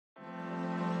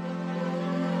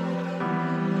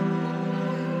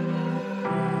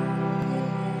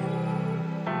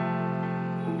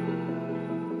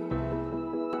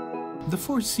The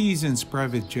Four Seasons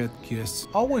private jet guests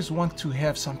always want to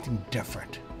have something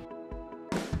different.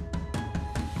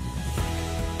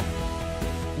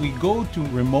 We go to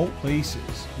remote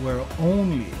places where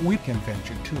only we can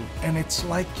venture to, and it's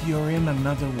like you're in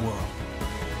another world.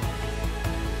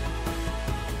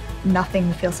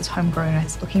 Nothing feels as homegrown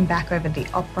as looking back over the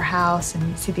opera house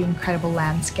and see the incredible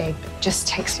landscape. It just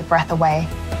takes your breath away.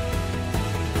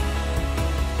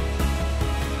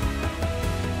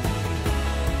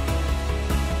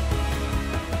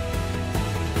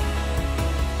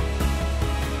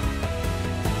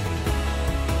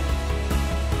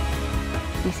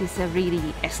 This is a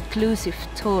really exclusive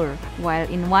tour, while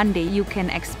in one day you can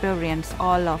experience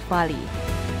all of Bali.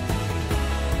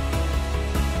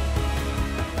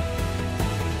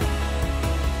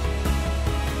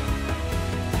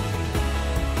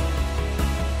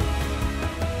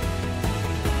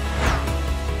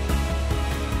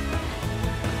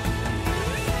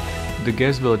 The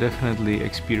guests will definitely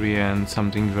experience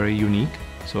something very unique,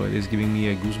 so it is giving me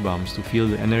a goosebumps to feel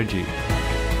the energy.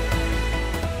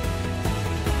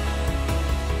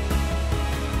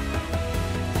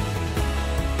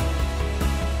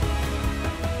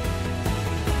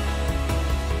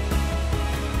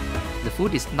 The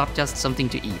food is not just something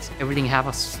to eat. Everything has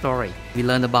a story. We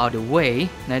learn about the way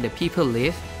that the people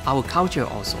live, our culture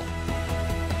also.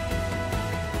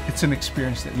 It's an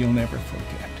experience that you'll never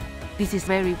forget. This is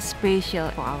very special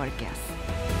for our guests.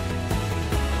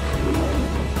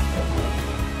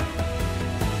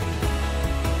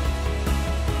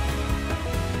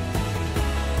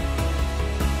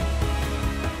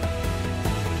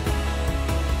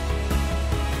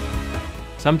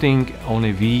 Something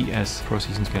only we as Four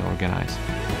Seasons can organize.